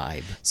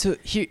vibe. So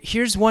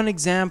here's one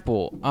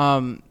example.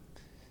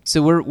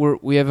 So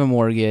we have a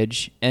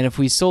mortgage, and if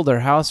we sold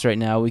our house right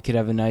now, we could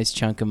have a nice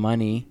chunk of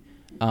money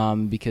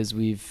because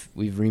we've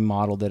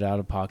remodeled it out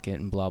of pocket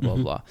and blah blah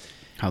blah.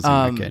 Housing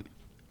market.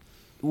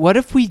 What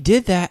if we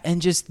did that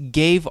and just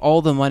gave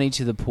all the money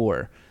to the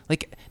poor?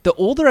 Like, the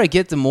older I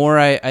get, the more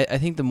I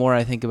think the more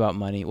I think about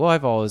money. Well,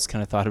 I've always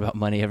kind of thought about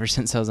money ever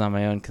since I was on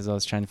my own because I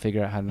was trying to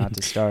figure out how not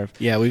to starve.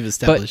 Yeah, we've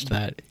established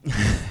that.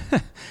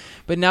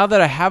 But now that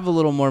I have a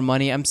little more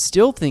money, I'm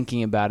still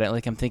thinking about it.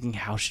 Like, I'm thinking,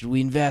 how should we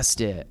invest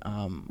it?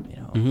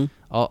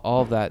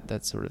 All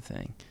that sort of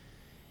thing.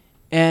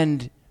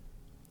 And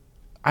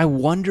I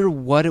wonder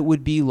what it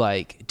would be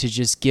like to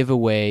just give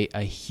away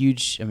a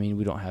huge, I mean,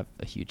 we don't have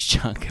a huge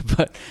chunk,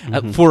 but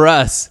for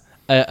us,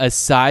 a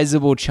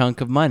sizable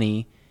chunk of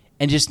money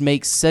and just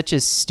make such a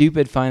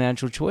stupid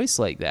financial choice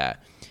like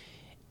that.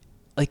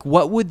 Like,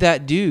 what would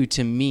that do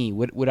to me?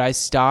 Would I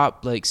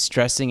stop, like,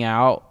 stressing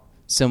out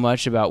so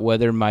much about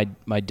whether my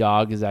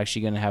dog is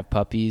actually going to have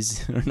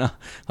puppies or not,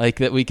 like,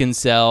 that we can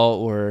sell,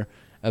 or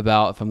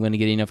about if I'm going to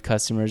get enough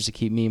customers to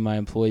keep me and my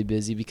employee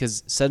busy?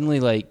 Because suddenly,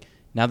 like,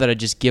 now that I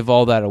just give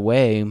all that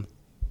away,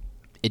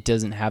 it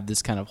doesn't have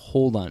this kind of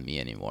hold on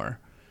me anymore.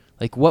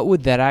 Like, what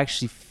would that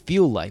actually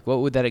feel like? What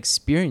would that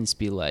experience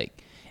be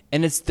like?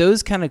 And it's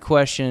those kind of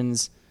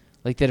questions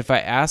like that if I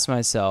ask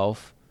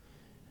myself,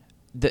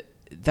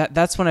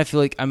 that's when I feel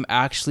like I'm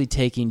actually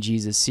taking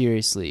Jesus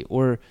seriously,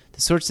 or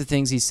the sorts of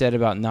things he said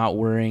about not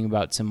worrying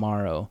about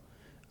tomorrow.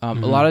 A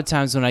lot of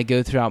times when I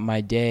go throughout my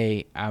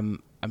day,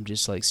 I'm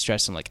just like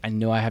stressing, like, I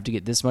know I have to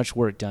get this much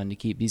work done to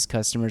keep these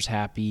customers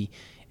happy,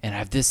 and I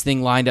have this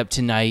thing lined up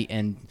tonight,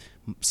 and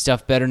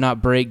stuff better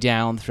not break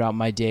down throughout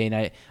my day.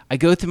 And I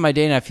go through my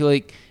day and I feel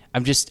like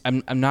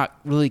I'm not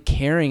really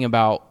caring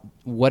about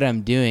what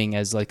I'm doing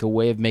as like a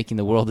way of making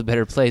the world a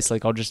better place.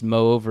 Like, I'll just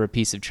mow over a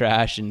piece of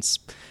trash and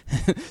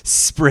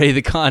spray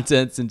the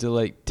contents into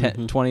like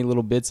 20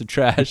 little bits of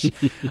trash.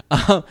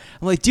 I'm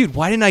like, dude,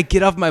 why didn't I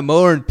get off my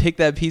mower and pick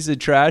that piece of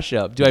trash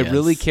up? Do I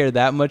really care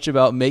that much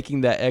about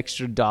making that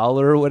extra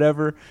 $1 or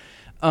whatever?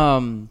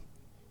 And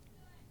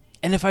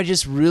if I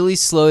just really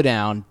slow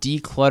down,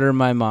 declutter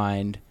my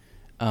mind,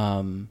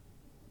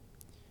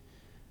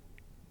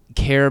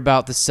 care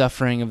about the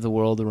suffering of the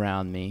world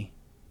around me,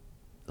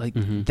 like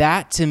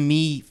that to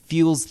me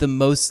feels the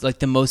most like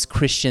the most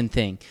Christian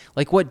thing.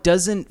 Like what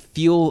doesn't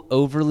feel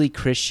overly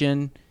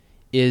Christian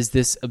is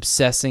this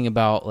obsessing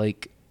about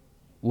like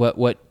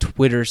what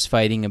Twitter's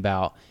fighting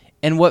about.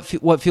 And what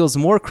feels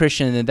more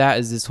Christian than that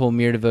is this whole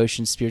mere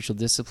devotion, spiritual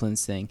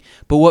disciplines thing.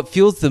 But what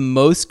feels the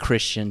most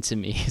Christian to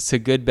me, so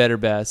good, better,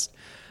 best,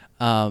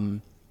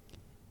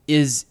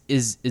 is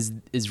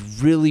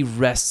really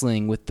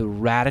wrestling with the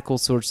radical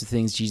sorts of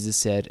things Jesus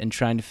said and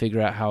trying to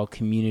figure out how a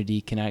community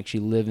can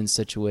actually live in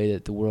such a way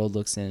that the world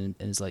looks in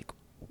and is like,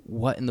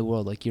 what in the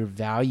world? Like your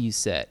value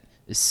set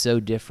is so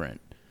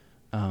different.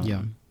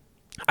 Yeah.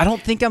 I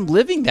don't think I'm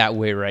living that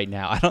way right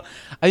now.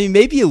 I mean,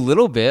 maybe a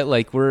little bit.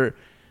 Like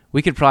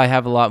we could probably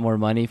have a lot more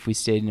money if we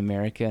stayed in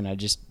America and I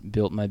just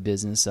built my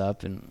business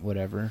up and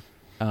whatever.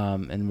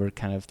 And we're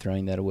kind of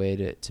throwing that away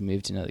to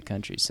move to another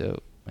country.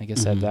 So I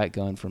guess I have that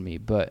going for me.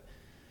 But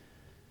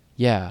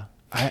yeah,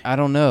 I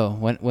don't know.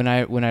 When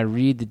I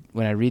read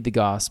the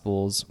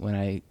Gospels, when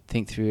I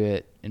think through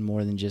it and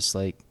more than just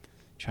like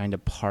trying to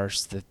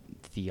parse the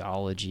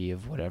theology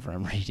of whatever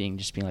I'm reading,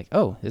 just being like,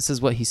 oh, this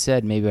is what he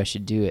said, maybe I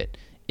should do it.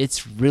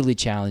 It's really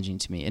challenging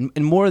to me.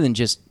 And more than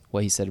just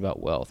what he said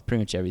about wealth,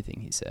 pretty much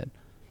everything he said.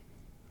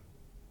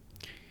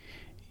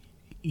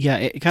 Yeah,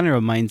 it kind of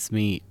reminds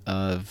me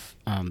of,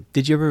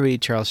 did you ever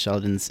read Charles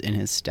Sheldon's In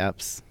His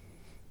Steps?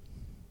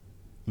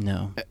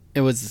 No.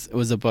 It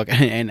was a book,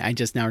 and I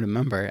just now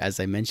remember, as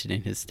I mentioned,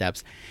 In His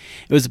Steps.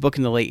 It was a book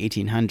in the late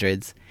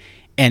 1800s,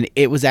 and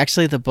it was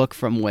actually the book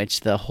from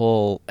which the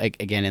whole,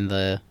 again, in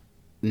the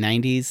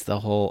 90s, the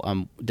whole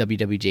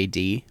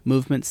WWJD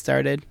movement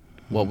started.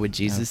 What would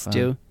Jesus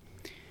do?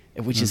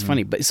 Which is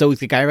funny. But so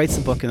the guy writes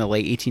the book in the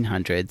late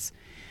 1800s,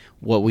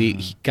 what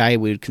guy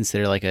we would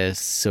consider like a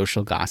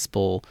social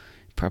gospel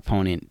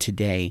proponent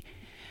today.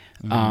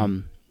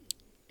 And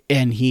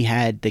he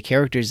had the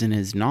characters in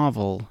his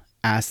novel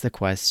ask the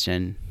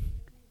question,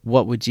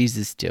 what would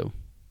Jesus do?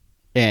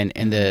 And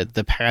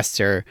the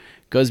pastor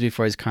goes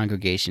before his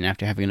congregation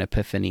after having an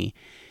epiphany,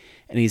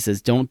 and he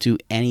says, don't do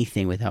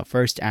anything without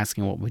first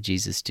asking what would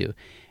Jesus do.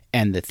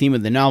 And the theme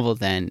of the novel,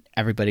 then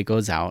everybody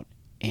goes out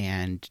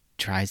and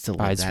tries to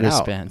live that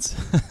wristbands.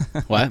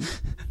 out.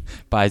 What?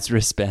 Buys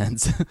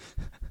wristbands.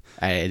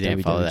 I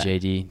didn't follow that.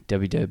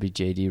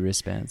 WWJD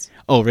wristbands.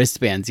 Oh,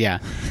 wristbands, yeah.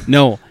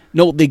 No,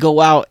 they go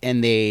out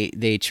and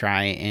they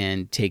try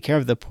and take care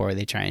of the poor.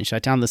 They try and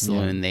shut down the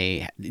saloon.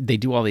 Yeah. They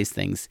do all these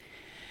things.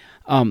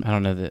 I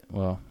don't know that,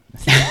 well,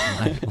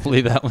 I'll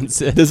leave that one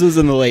sit. This was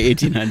in the late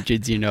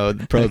 1800s,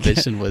 the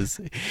prohibition was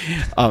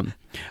a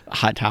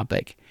hot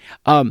topic.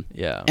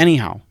 Yeah.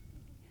 Anyhow,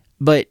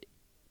 but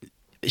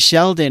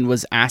Sheldon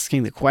was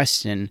asking the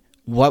question,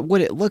 what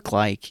would it look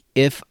like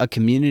if a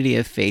community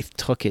of faith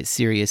took it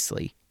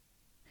seriously?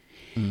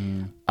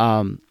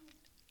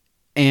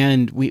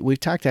 And we've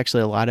talked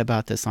actually a lot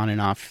about this on and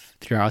off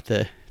throughout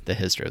the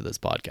history of this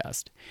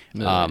podcast.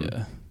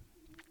 Yeah.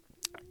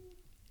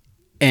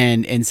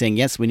 And saying,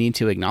 yes, we need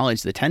to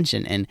acknowledge the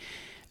tension and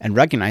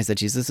recognize that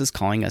Jesus is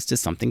calling us to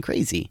something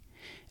crazy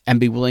and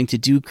be willing to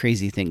do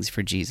crazy things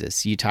for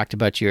Jesus. You talked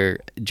about your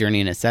journey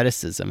in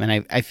asceticism,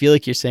 and I feel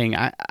like you're saying,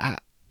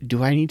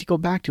 do I need to go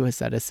back to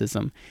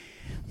asceticism?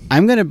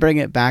 I'm going to bring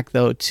it back,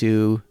 though,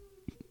 to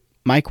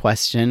my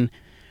question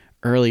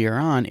earlier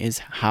on is,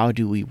 how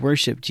do we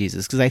worship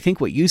Jesus? Because I think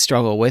what you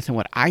struggle with and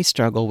what I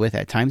struggle with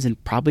at times,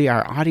 and probably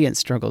our audience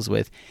struggles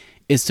with,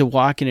 is to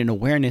walk in an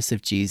awareness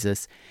of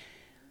Jesus,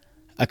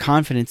 a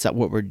confidence that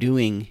what we're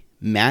doing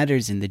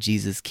matters in the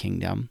Jesus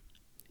kingdom,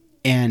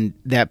 and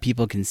that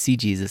people can see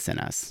Jesus in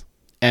us.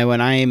 And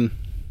when I'm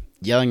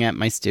yelling at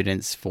my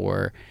students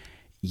for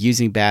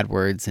using bad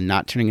words and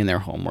not turning in their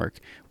homework,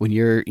 when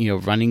you're,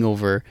 running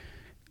over,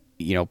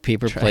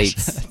 paper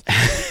plates,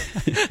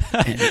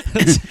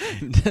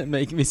 and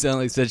making me sound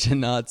like such a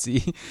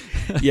Nazi.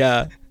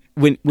 Yeah.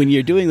 When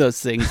you're doing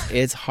those things,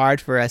 it's hard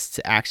for us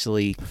to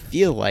actually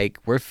feel like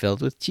we're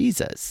filled with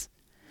Jesus.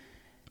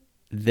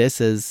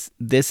 This is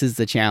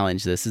the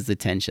challenge. This is the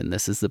tension.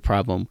 This is the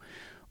problem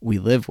we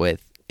live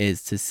with,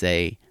 is to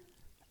say,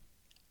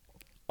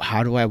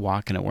 how do I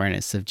walk in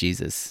awareness of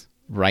Jesus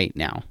right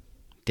now,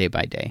 day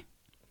by day?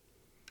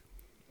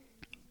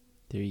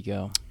 There you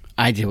go.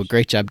 I do a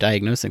great job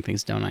diagnosing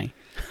things, don't I?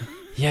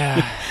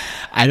 Yeah.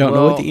 I don't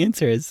know what the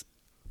answer is.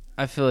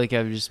 I feel like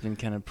I've just been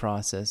kind of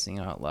processing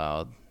out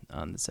loud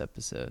on this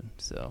episode.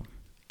 So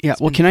yeah,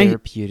 well,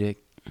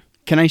 therapeutic.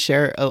 Can I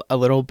share a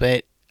little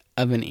bit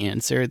of an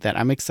answer that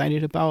I'm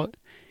excited about?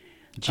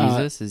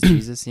 Jesus? Is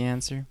Jesus the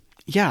answer?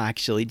 Yeah,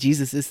 actually,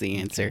 Jesus is the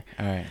answer.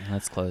 Okay. All right,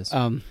 let's close.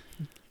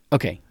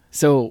 Okay,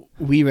 so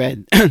we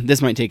read,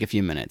 this might take a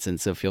few minutes,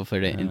 and so feel free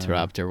to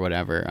interrupt or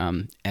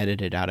whatever,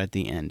 edit it out at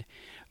the end.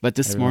 But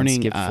this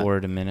morning, skip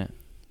forward a minute.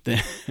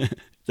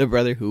 The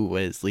brother who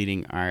was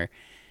leading our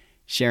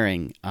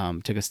sharing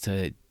took us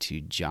to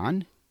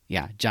John.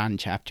 Yeah, John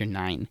chapter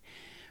 9,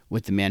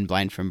 with the man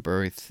blind from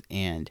birth.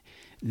 And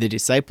the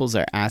disciples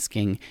are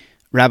asking,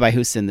 Rabbi,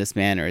 who sinned, this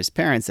man or his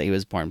parents, that he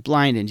was born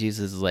blind? And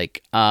Jesus is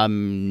like,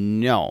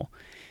 no,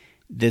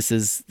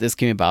 this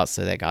came about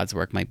so that God's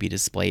work might be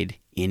displayed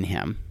in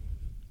him.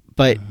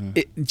 But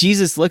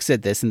Jesus looks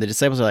at this, and the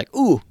disciples are like,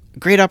 ooh,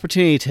 great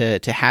opportunity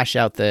to hash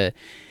out the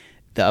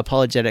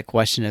apologetic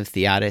question of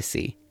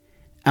theodicy.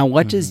 And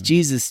what does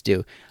Jesus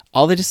do?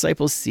 All the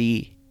disciples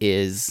see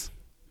is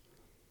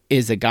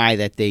a guy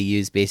that they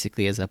use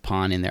basically as a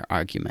pawn in their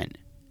argument.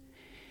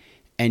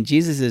 And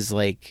Jesus is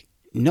like,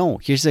 no,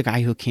 here's a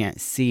guy who can't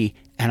see,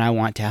 and I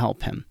want to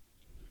help him.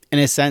 In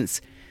a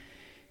sense,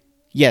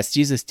 yes,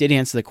 Jesus did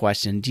answer the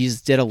question.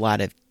 Jesus did a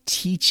lot of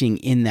teaching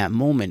in that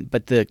moment,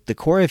 but the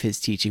core of his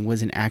teaching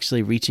wasn't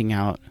actually reaching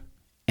out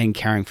and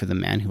caring for the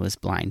man who was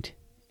blind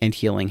and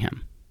healing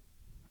him.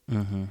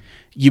 Mm-hmm.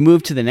 You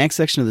move to the next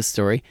section of the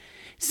story,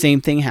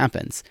 same thing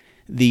happens.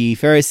 The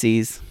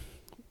Pharisees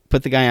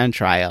put the guy on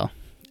trial,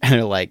 and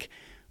they're like,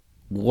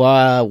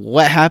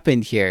 what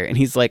happened here? And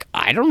he's like,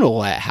 I don't know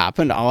what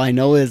happened. All I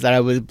know is that I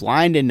was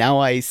blind and now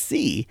I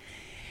see.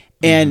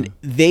 And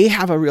they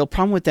have a real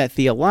problem with that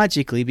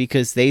theologically,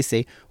 because they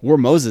say, we're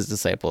Moses'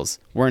 disciples.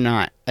 We're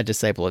not a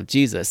disciple of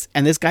Jesus.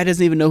 And this guy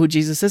doesn't even know who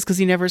Jesus is because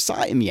he never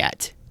saw him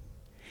yet.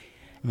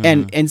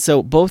 And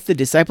so both the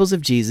disciples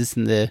of Jesus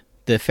and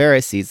the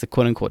Pharisees, the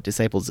quote-unquote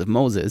disciples of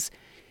Moses,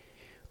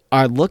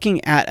 are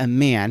looking at a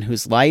man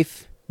whose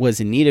life was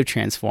in need of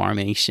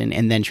transformation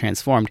and then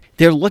transformed.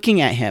 They're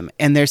looking at him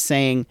and they're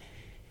saying,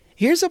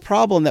 here's a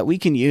problem that we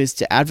can use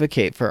to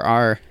advocate for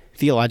our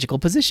theological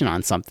position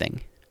on something.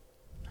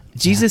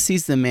 Jesus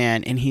sees the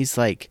man and he's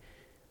like,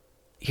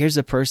 here's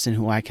a person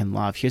who I can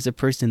love. Here's a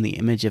person in the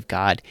image of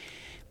God.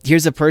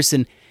 Here's a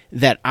person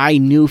that I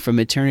knew from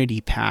eternity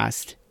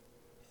past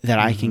that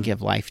I can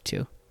give life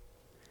to.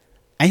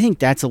 I think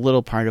that's a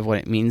little part of what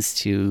it means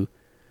to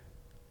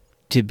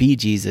be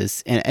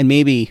Jesus. And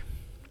maybe,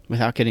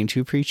 without getting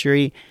too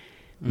preachery,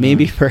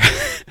 maybe for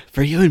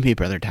you and me,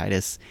 Brother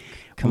Titus,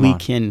 we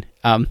can,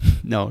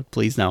 no,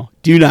 please no.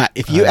 Do not.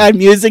 If you add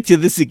music to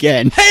this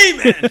again.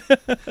 Hey,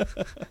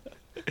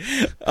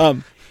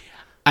 man!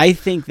 I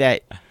think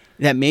that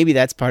maybe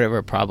that's part of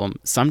our problem.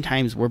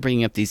 Sometimes we're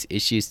bringing up these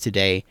issues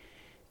today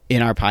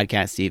in our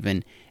podcast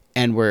even,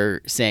 and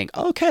we're saying,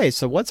 okay,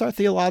 so what's our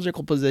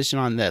theological position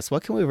on this?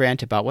 What can we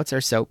rant about? What's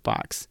our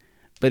soapbox?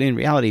 But in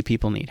reality,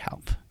 people need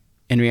help.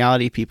 In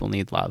reality, people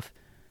need love.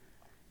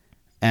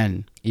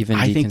 And even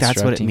I think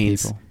that's what it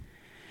means. People.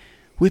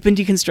 We've been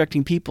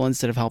deconstructing people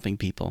instead of helping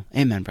people.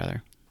 Amen,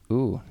 brother.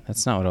 Ooh,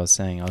 that's not what I was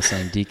saying. I was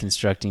saying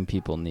deconstructing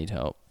people need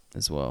help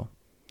as well.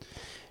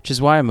 Which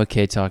is why I'm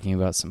okay talking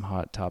about some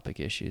hot topic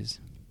issues.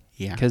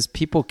 Yeah. Because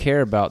people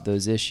care about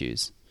those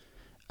issues.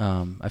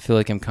 I feel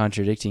like I'm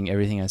contradicting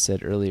everything I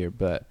said earlier,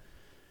 but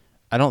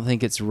I don't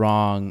think it's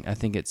wrong. I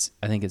think it's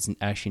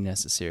actually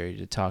necessary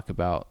to talk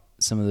about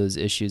some of those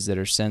issues that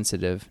are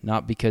sensitive,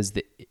 not because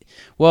the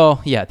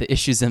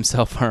issues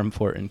themselves are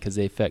important because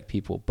they affect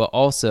people, but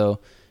also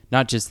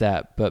not just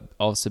that, but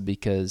also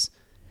because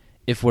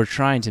if we're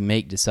trying to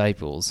make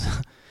disciples,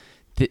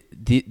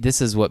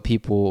 this is what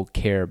people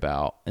care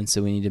about. And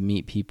so we need to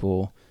meet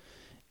people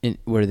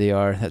where they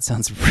are. That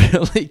sounds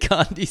really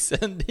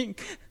condescending.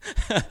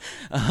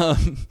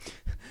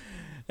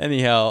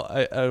 Anyhow,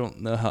 I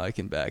don't know how I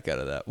can back out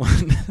of that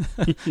one.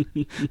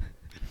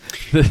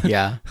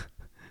 Yeah.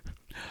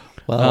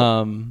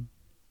 Well,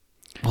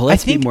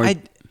 let's be more.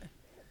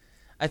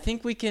 I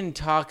think we can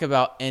talk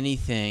about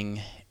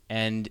anything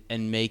and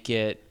make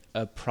it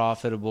a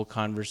profitable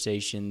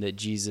conversation that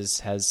Jesus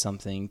has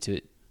something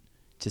to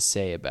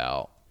say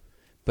about.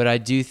 But I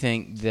do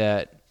think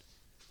that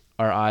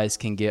our eyes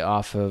can get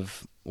off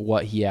of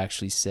what he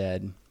actually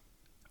said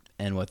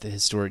and what the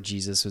historic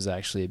Jesus was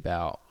actually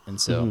about. And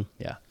so,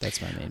 yeah,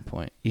 that's my main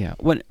point. Yeah.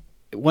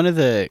 One of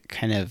the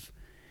kind of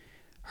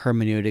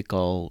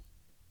hermeneutical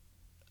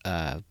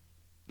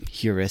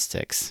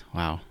heuristics.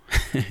 Wow.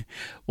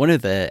 One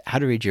of the how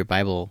to read your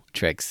Bible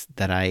tricks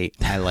that I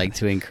like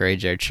to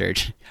encourage our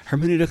church.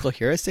 Hermeneutical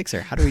heuristics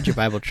or how to read your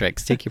Bible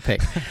tricks. Take your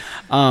pick.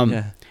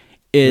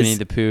 Is Winnie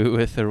the Pooh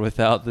with or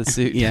without the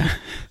suit. Yeah.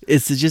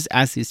 Is to just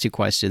ask these two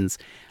questions.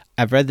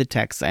 I've read the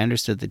text. I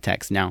understood the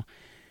text. Now,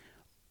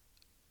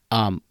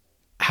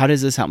 how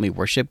does this help me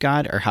worship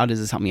God, or how does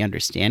this help me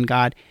understand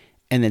God?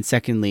 And then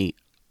secondly,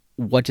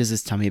 what does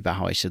this tell me about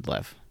how I should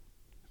live?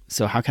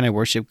 So how can I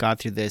worship God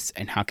through this,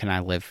 and how can I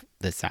live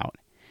this out?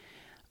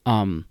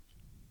 And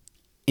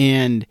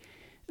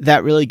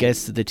that really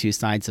gets to the two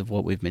sides of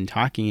what we've been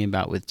talking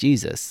about with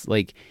Jesus.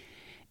 Like,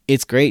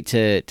 it's great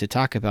to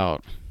talk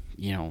about,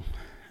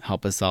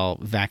 help us all,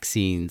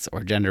 vaccines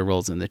or gender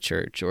roles in the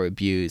church or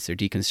abuse or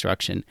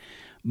deconstruction.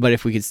 But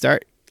if we could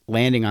start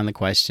landing on the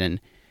question,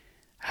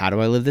 how do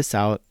I live this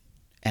out?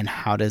 And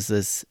how does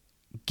this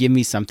give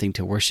me something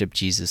to worship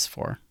Jesus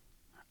for?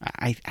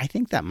 I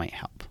think that might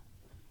help.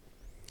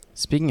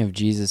 Speaking of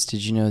Jesus,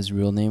 did you know his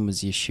real name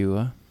was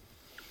Yeshua?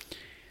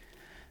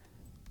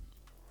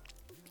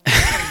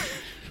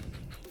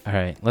 All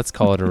right, let's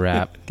call it a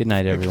wrap. Good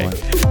night, everyone.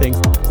 Okay.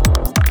 Thanks.